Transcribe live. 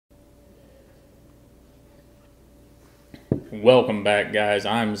Welcome back, guys.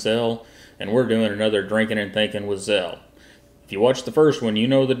 I'm Zell, and we're doing another Drinking and Thinking with Zell. If you watched the first one, you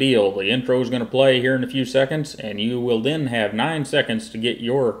know the deal. The intro is going to play here in a few seconds, and you will then have 9 seconds to get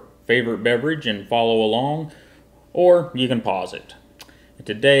your favorite beverage and follow along, or you can pause it.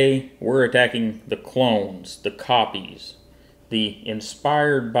 Today, we're attacking the clones, the copies, the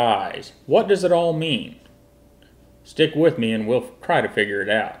inspired buys. What does it all mean? Stick with me, and we'll try to figure it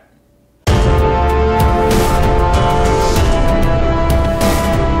out.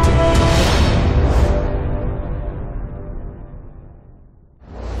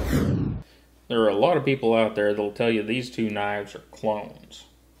 There are a lot of people out there that will tell you these two knives are clones.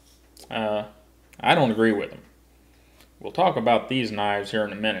 I don't agree with them. We'll talk about these knives here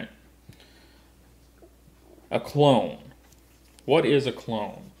in a minute. A clone. What is a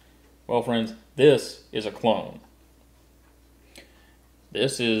clone? Well, friends, this is a clone.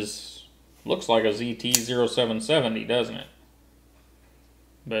 This looks like a ZT-0770, doesn't it?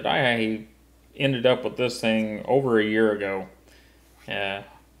 But I ended up with this thing over a year ago.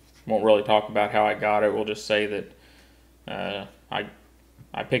 Won't really talk about how I got it. We'll just say that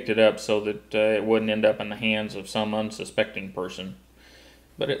I picked it up so that it wouldn't end up in the hands of some unsuspecting person.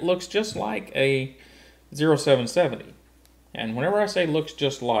 But it looks just like a 0770. And whenever I say looks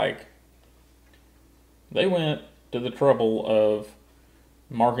just like, they went to the trouble of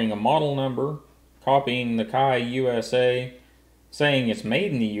marking a model number, copying the Kai USA, saying it's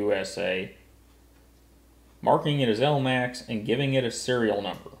made in the USA, marking it as LMAX, and giving it a serial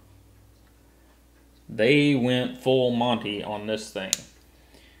number. They went full Monty on this thing.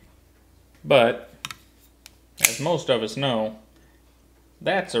 But, as most of us know,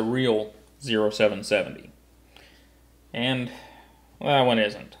 that's a real 0770. And, well, that one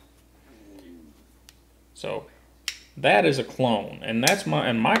isn't. So, that is a clone. And that's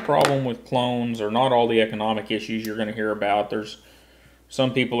my problem with clones are not all the economic issues you're going to hear about. There's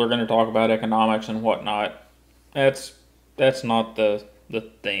some people are going to talk about economics and whatnot. That's not the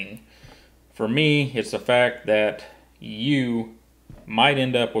thing. For me, it's the fact that you might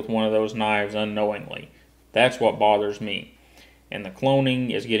end up with one of those knives unknowingly. That's what bothers me. And the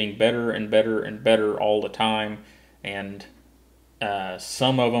cloning is getting better and better and better all the time. And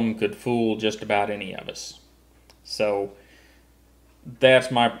some of them could fool just about any of us. So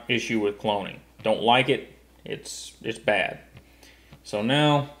that's my issue with cloning. Don't like it. It's bad. So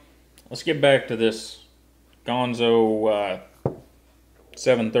now, let's get back to this Gonzo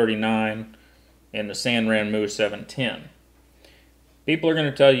 739 and the Sanran Moose 710. People are going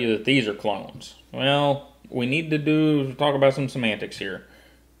to tell you that these are clones. Well, we need to talk about some semantics here.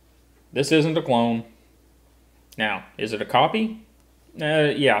 This isn't a clone. Now, is it a copy?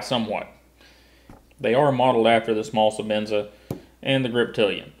 Yeah, somewhat. They are modeled after the small Sebenza and the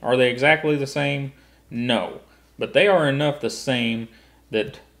Griptilian. Are they exactly the same? No. But they are enough the same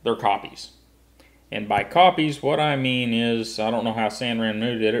that they're copies. And by copies, what I mean is, I don't know how Sanran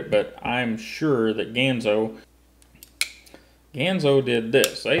Mu did it, but I'm sure that Ganzo did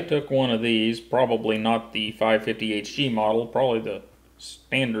this. They took one of these, probably not the 550 HG model, probably the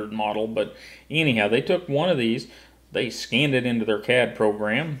standard model, but anyhow, they took one of these, they scanned it into their CAD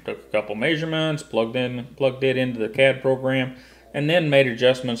program, took a couple measurements, plugged it into the CAD program, and then made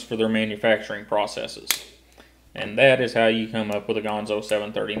adjustments for their manufacturing processes. And that is how you come up with a Gonzo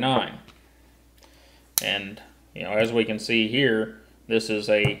 739. And, you know, as we can see here, this is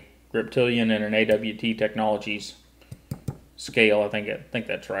a Griptilian and an AWT Technologies scale. I think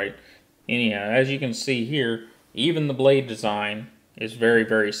that's right. Anyhow, as you can see here, even the blade design is very,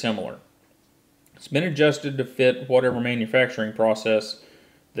 very similar. It's been adjusted to fit whatever manufacturing process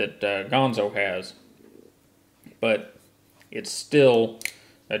that Gonzo has, but it's still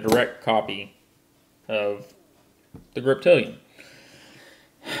a direct copy of the Griptilian.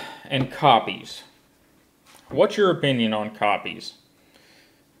 And copies. What's your opinion on copies?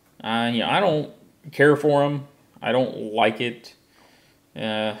 I don't care for them. I don't like it.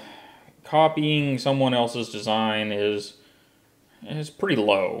 Copying someone else's design is pretty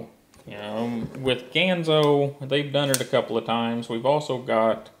low. You know, with Ganzo, they've done it a couple of times. We've also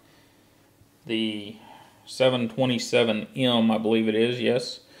got the 727M, I believe it is,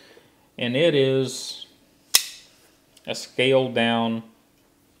 yes. And it is a scaled down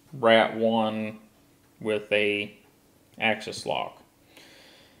Rat 1 with a axis lock.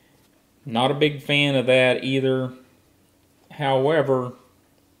 Not a big fan of that either. However,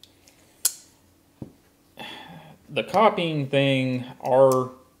 the copying thing, our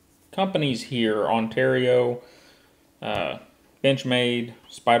companies here, Ontario, Benchmade,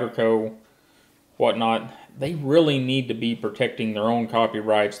 Spyderco, whatnot, they really need to be protecting their own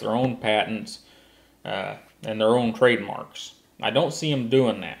copyrights, their own patents. and their own trademarks. I don't see them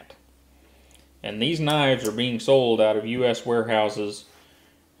doing that. And these knives are being sold out of U.S. warehouses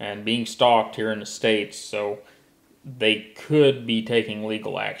and being stocked here in the States, so they could be taking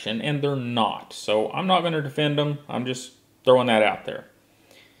legal action, and they're not. So I'm not going to defend them. I'm just throwing that out there.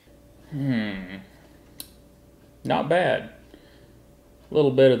 Not bad. A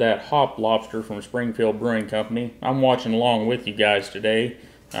little bit of that hop lobster from Springfield Brewing Company. I'm watching along with you guys today.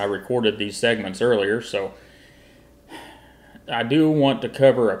 I recorded these segments earlier, so I do want to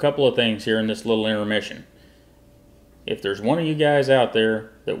cover a couple of things here in this little intermission. If there's one of you guys out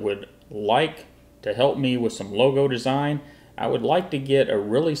there that would like to help me with some logo design, I would like to get a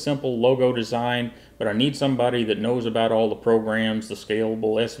really simple logo design, but I need somebody that knows about all the programs, the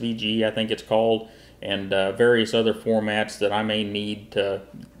scalable SVG, I think it's called, and various other formats that I may need to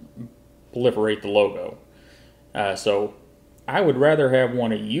proliferate the logo. So I would rather have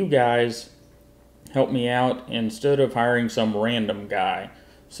one of you guys help me out instead of hiring some random guy.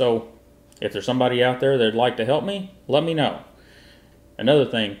 So if there's somebody out there that'd like to help me, let me know. Another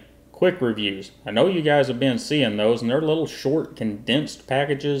thing, quick reviews. I know you guys have been seeing those, and they're little short, condensed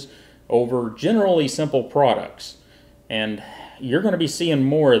packages over generally simple products. And you're going to be seeing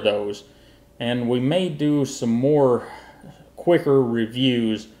more of those. And we may do some more quicker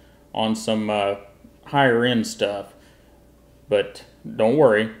reviews on some higher end stuff. But don't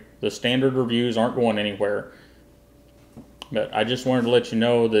worry, the standard reviews aren't going anywhere. But I just wanted to let you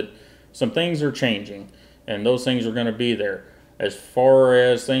know that some things are changing, and those things are going to be there. As far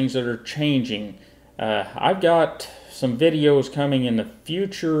as things that are changing, I've got some videos coming in the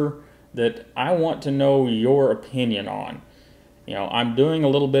future that I want to know your opinion on. You know, I'm doing a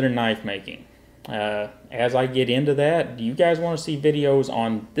little bit of knife making. As I get into that, do you guys want to see videos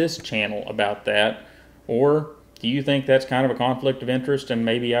on this channel about that? Or do you think that's kind of a conflict of interest and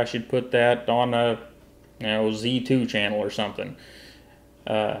maybe I should put that on a Z2 channel or something?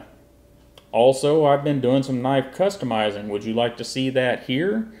 Also, I've been doing some knife customizing. Would you like to see that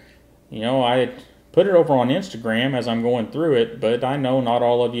here? You know, I put it over on Instagram as I'm going through it, but I know not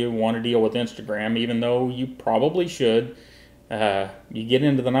all of you want to deal with Instagram, even though you probably should. You get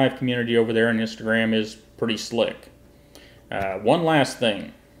into the knife community over there, and Instagram is pretty slick. One last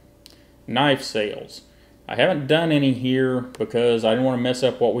thing, knife sales. I haven't done any here because I didn't want to mess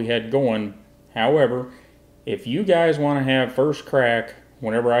up what we had going. However, if you guys want to have first crack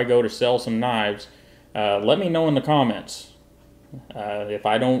whenever I go to sell some knives, let me know in the comments. If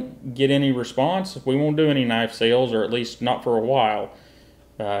I don't get any response, we won't do any knife sales, or at least not for a while.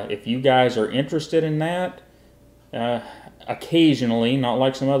 If you guys are interested in that, occasionally, not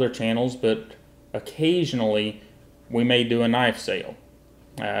like some other channels, but occasionally we may do a knife sale.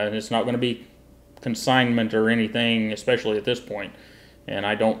 It's not going to be consignment or anything, especially at this point, and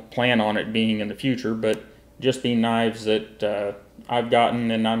I don't plan on it being in the future, but just be knives that I've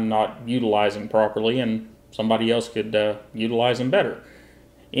gotten and I'm not utilizing properly, and somebody else could utilize them better.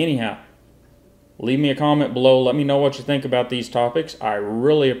 Anyhow, leave me a comment below. Let me know what you think about these topics. I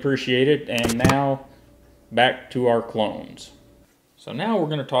really appreciate it. And now, back to our clones. So now we're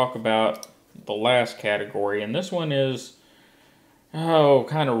going to talk about the last category, and this one is,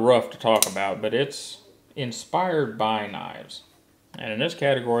 kind of rough to talk about, but it's inspired by knives. And in this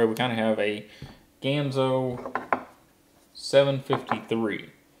category, we kind of have a Ganzo 753.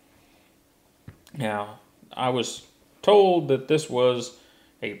 Now, I was told that this was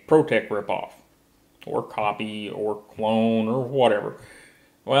a ProTech ripoff, or copy, or clone, or whatever.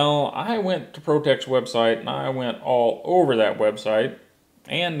 Well, I went to ProTech's website, and I went all over that website,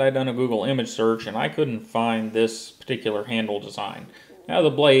 and I done a Google image search, and I couldn't find this particular handle design. Now,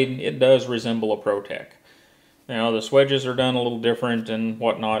 the blade, it does resemble a ProTech. Now, the swedges are done a little different and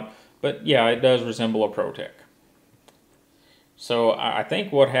whatnot, but yeah, it does resemble a ProTech. So I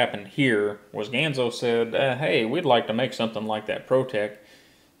think what happened here was Ganzo said, hey, we'd like to make something like that ProTech,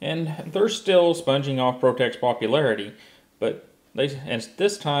 and they're still sponging off ProTech's popularity, but and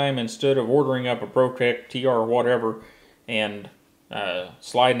this time, instead of ordering up a ProTech TR whatever and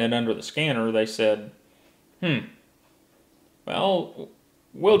sliding it under the scanner, they said, well,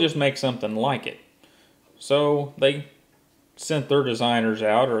 we'll just make something like it. So they sent their designers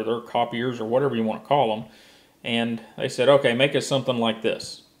out, or their copiers, or whatever you want to call them, and they said, okay, make us something like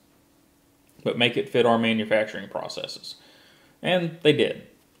this, but make it fit our manufacturing processes. And they did.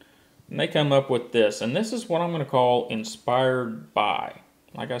 And they come up with this, and this is what I'm going to call inspired by,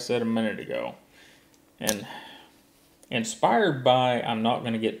 like I said a minute ago. And inspired by, I'm not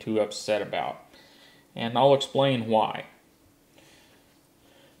going to get too upset about, and I'll explain why.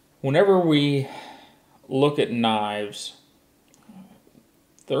 Whenever we look at knives,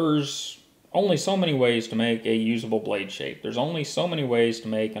 there's only so many ways to make a usable blade shape. There's only so many ways to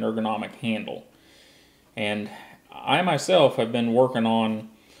make an ergonomic handle. And I myself have been working on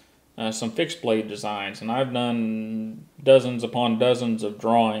some fixed blade designs, and I've done dozens upon dozens of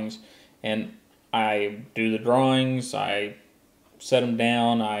drawings, and I do the drawings, I set them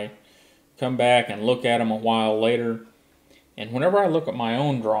down, I come back and look at them a while later, and whenever I look at my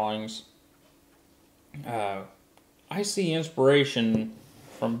own drawings, I see inspiration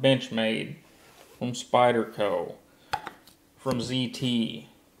from Benchmade, from Spyderco, from ZT,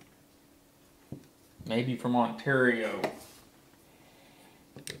 maybe from Ontario,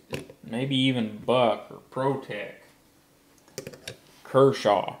 maybe even Buck or ProTech,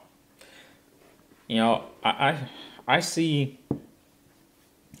 Kershaw. You know, I see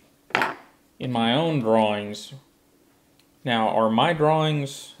in my own drawings. Now, are my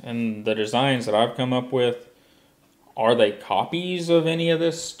drawings and the designs that I've come up with, are they copies of any of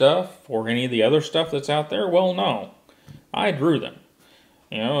this stuff or any of the other stuff that's out there? Well, no. I drew them.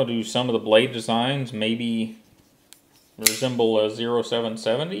 You know, do some of the blade designs maybe resemble a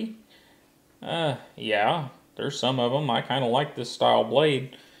 0770? Yeah, there's some of them. I kind of like this style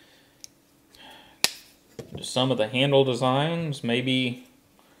blade. Do some of the handle designs maybe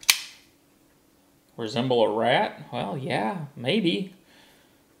resemble a rat? Well, yeah, maybe.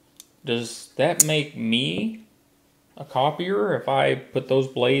 Does that make me a copier if I put those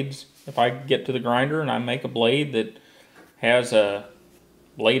blades, if I get to the grinder and I make a blade that has a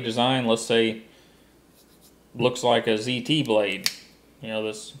blade design, let's say, looks like a ZT blade, you know,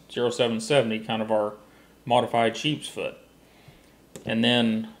 this 0770, kind of our modified sheep's foot. And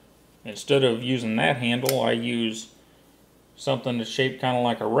then instead of using that handle, I use something that's shaped kind of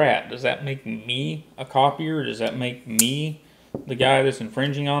like a rat. Does that make me a copier? Does that make me the guy that's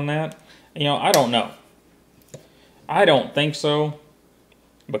infringing on that? You know, I don't know. I don't think so,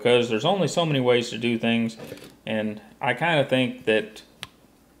 because there's only so many ways to do things, and I kind of think that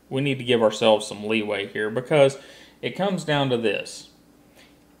we need to give ourselves some leeway here, because it comes down to this.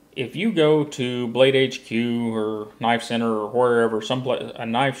 If you go to Blade HQ or Knife Center or wherever, a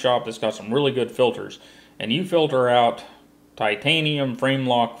knife shop that's got some really good filters, and you filter out titanium frame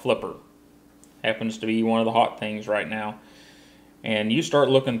lock flipper, happens to be one of the hot things right now, and you start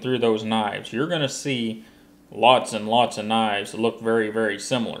looking through those knives, you're going to see lots and lots of knives that look very, very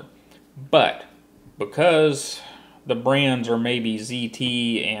similar. But because the brands are maybe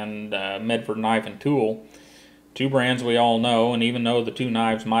ZT and Medford Knife and Tool, two brands we all know, and even though the two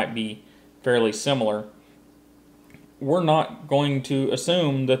knives might be fairly similar, we're not going to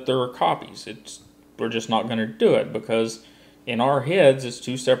assume that they're copies. We're just not going to do it, because in our heads it's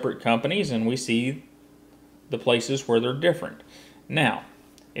two separate companies and we see the places where they're different. Now,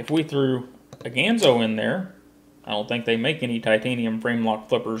 if we threw a Ganzo in there, I don't think they make any titanium frame lock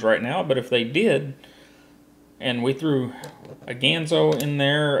flippers right now, but if they did, and we threw a Ganzo in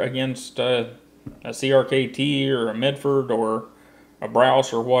there against a CRKT or a Medford or a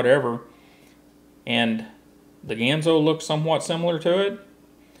Browse or whatever, and the Ganzo looks somewhat similar to it,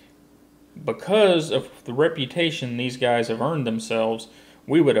 because of the reputation these guys have earned themselves,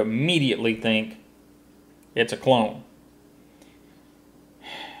 we would immediately think it's a clone.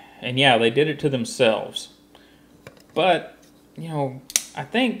 And yeah, they did it to themselves. But, you know, I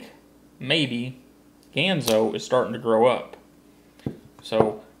think maybe Ganzo is starting to grow up.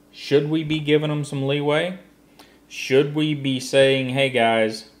 So, should we be giving them some leeway? Should we be saying, hey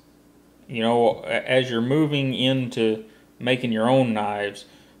guys, you know, as you're moving into making your own knives,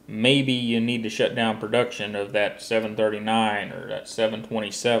 maybe you need to shut down production of that 739 or that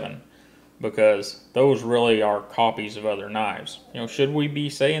 727, because those really are copies of other knives. You know, should we be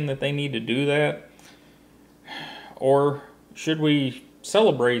saying that they need to do that? Or should we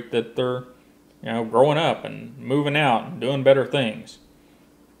celebrate that they're, you know, growing up and moving out and doing better things,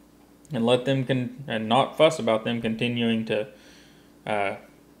 and let them and not fuss about them continuing to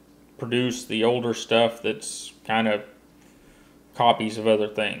produce the older stuff that's kind of copies of other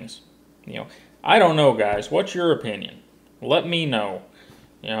things? You know, I don't know, guys. What's your opinion? Let me know.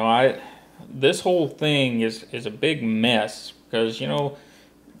 You know, this whole thing is a big mess, because, you know,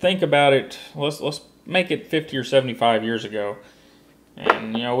 think about it. Let's make it 50 or 75 years ago,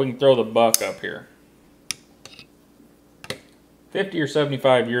 and, you know, we can throw the buck up here. 50 or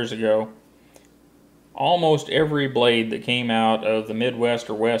 75 years ago, almost every blade that came out of the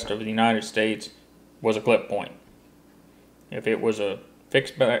Midwest or West of the United States was a clip point. If it was a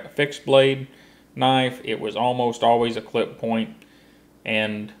fixed blade knife, it was almost always a clip point,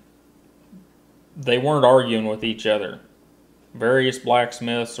 and they weren't arguing with each other. Various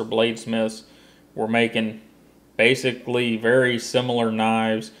blacksmiths or bladesmiths were making basically very similar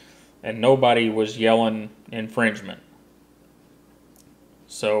knives and nobody was yelling infringement.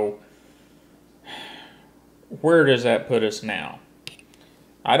 So, where does that put us now?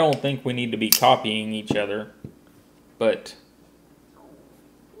 I don't think we need to be copying each other, but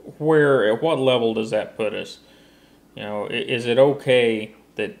at what level does that put us? You know, is it okay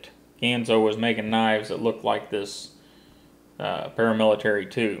that Ganzo was making knives that looked like this paramilitary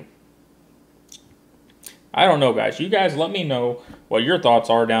too? I don't know, guys. You guys let me know what your thoughts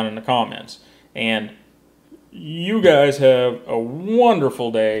are down in the comments. And you guys have a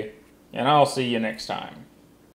wonderful day, and I'll see you next time.